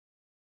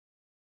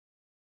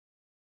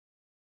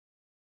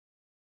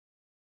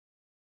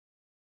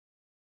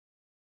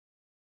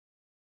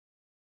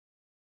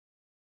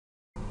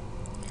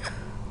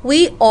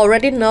We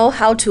already know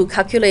how to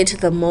calculate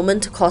the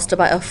moment caused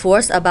by a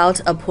force about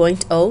a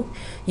point O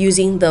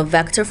using the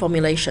vector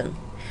formulation.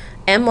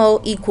 MO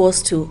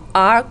equals to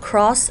R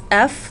cross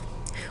F,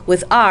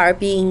 with R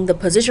being the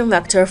position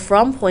vector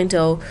from point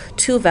O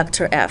to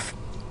vector F.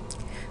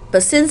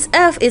 But since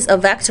F is a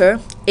vector,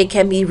 it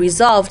can be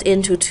resolved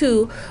into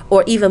two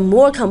or even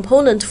more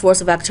component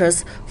force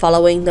vectors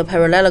following the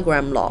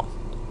parallelogram law.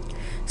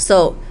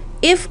 So,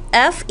 if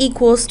F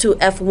equals to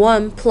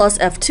F1 plus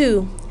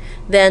F2,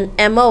 then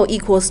MO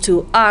equals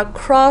to R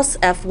cross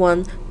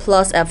F1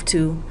 plus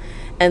F2,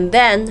 and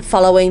then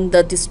following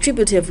the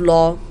distributive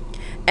law,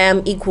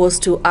 M equals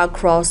to R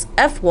cross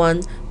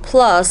F1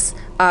 plus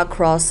R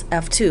cross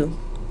F2.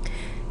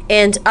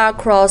 And R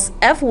cross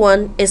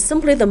F1 is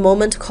simply the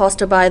moment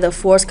caused by the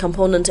force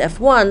component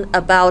F1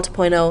 about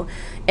point O,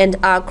 and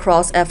R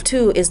cross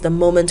F2 is the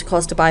moment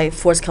caused by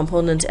force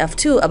component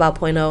F2 about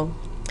point O.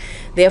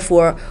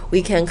 Therefore,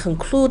 we can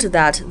conclude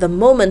that the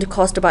moment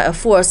caused by a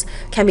force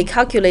can be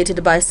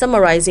calculated by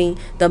summarizing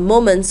the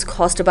moments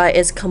caused by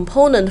its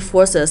component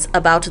forces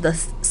about the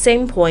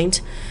same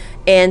point,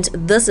 and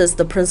this is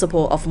the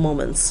principle of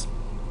moments.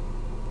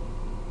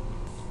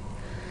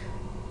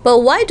 But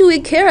why do we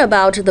care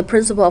about the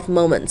principle of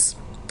moments?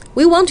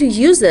 We want to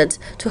use it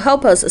to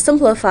help us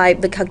simplify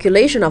the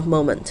calculation of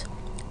moment.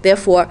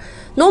 Therefore,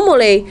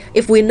 normally,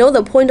 if we know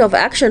the point of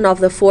action of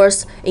the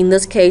force, in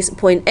this case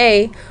point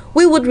A,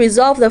 we would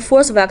resolve the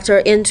force vector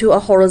into a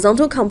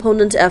horizontal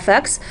component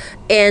Fx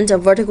and a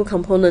vertical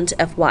component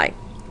Fy.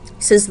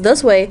 Since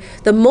this way,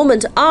 the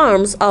moment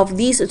arms of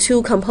these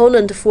two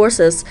component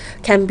forces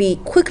can be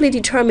quickly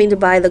determined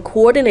by the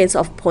coordinates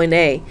of point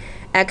A,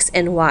 x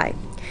and y.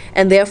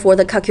 And therefore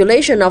the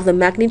calculation of the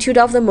magnitude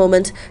of the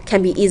moment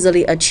can be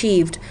easily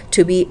achieved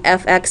to be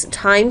Fx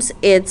times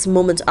its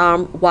moment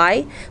arm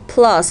y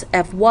plus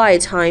Fy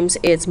times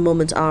its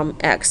moment arm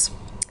x.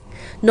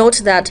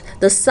 Note that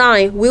the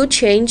sign will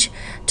change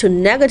to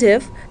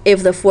negative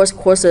if the force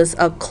causes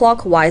a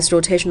clockwise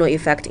rotational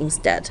effect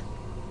instead.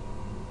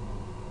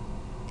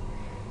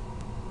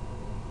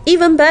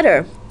 Even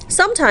better,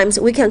 sometimes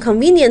we can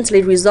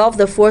conveniently resolve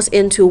the force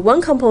into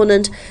one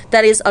component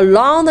that is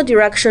along the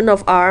direction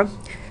of r,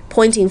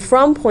 pointing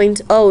from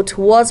point O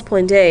towards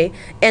point A,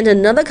 and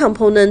another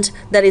component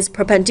that is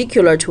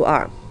perpendicular to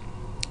R,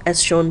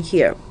 as shown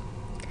here.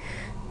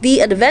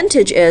 The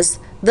advantage is,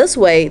 this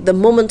way, the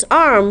moment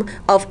arm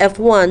of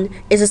F1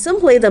 is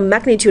simply the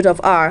magnitude of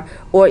R,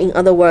 or in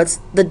other words,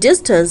 the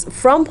distance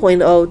from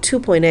point O to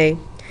point A,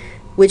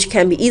 which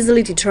can be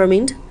easily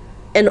determined,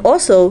 and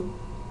also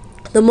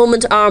the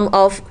moment arm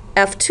of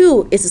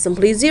F2 is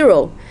simply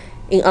 0.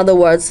 In other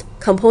words,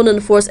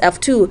 component force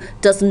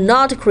F2 does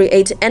not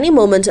create any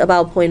moment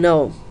about point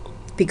O,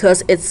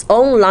 because its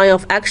own line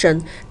of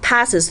action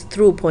passes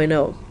through point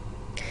O.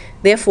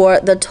 Therefore,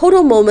 the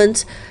total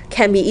moment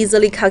can be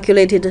easily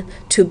calculated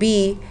to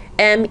be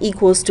M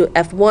equals to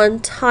F1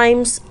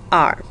 times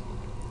R.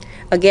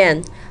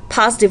 Again,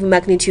 positive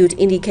magnitude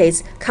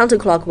indicates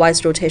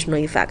counterclockwise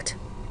rotational effect.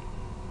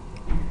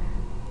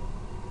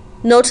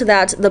 Note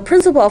that the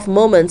principle of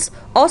moments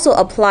also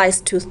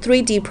applies to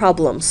 3D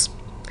problems.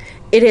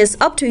 It is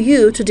up to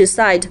you to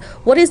decide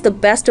what is the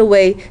best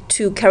way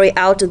to carry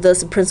out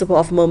this principle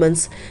of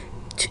moments,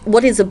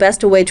 what is the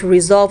best way to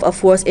resolve a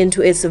force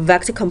into its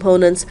vector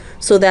components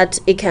so that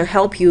it can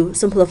help you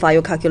simplify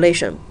your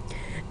calculation.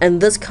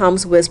 And this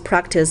comes with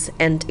practice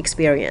and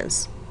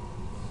experience.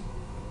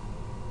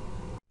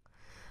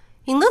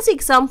 In this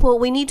example,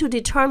 we need to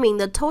determine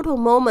the total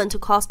moment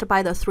caused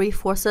by the three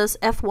forces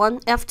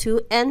F1,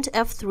 F2, and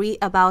F3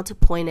 about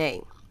point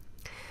A.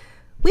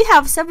 We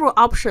have several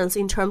options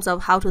in terms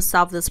of how to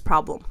solve this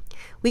problem.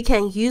 We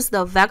can use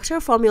the vector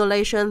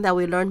formulation that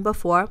we learned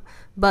before,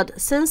 but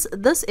since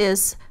this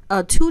is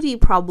a 2D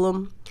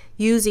problem,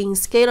 using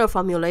scalar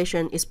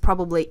formulation is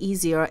probably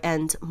easier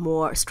and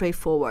more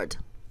straightforward.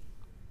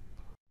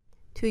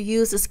 To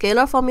use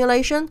scalar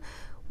formulation,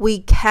 we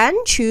can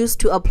choose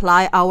to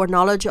apply our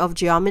knowledge of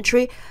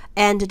geometry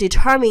and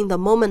determine the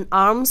moment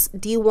arms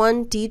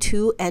D1,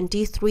 D2, and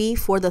D3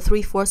 for the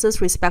three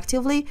forces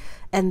respectively,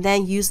 and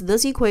then use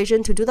this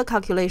equation to do the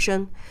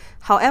calculation.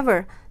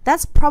 However,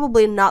 that's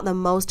probably not the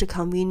most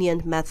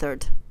convenient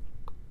method.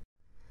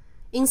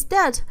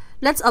 Instead,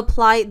 let's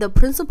apply the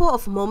principle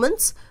of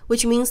moments,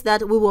 which means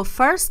that we will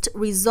first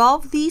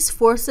resolve these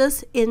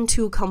forces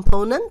into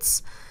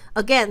components.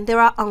 Again, there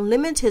are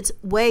unlimited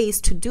ways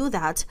to do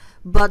that,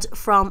 but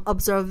from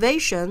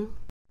observation,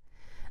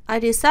 I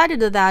decided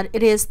that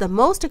it is the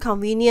most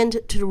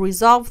convenient to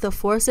resolve the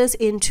forces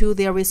into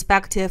their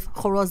respective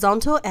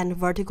horizontal and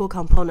vertical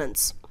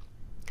components.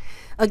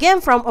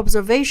 Again, from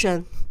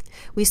observation,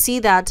 we see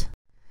that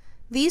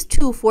these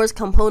two force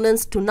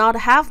components do not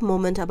have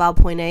moment about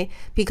point A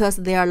because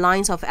their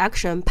lines of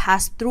action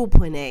pass through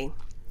point A.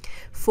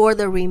 For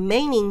the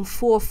remaining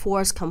four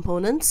force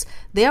components,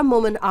 their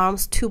moment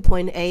arms to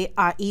point A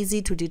are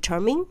easy to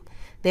determine.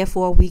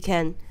 Therefore, we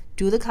can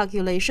do the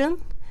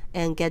calculation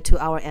and get to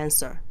our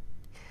answer.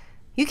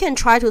 You can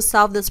try to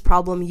solve this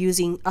problem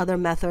using other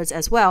methods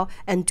as well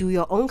and do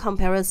your own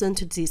comparison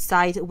to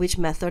decide which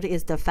method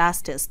is the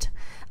fastest.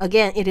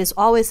 Again, it is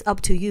always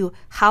up to you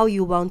how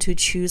you want to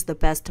choose the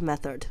best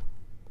method.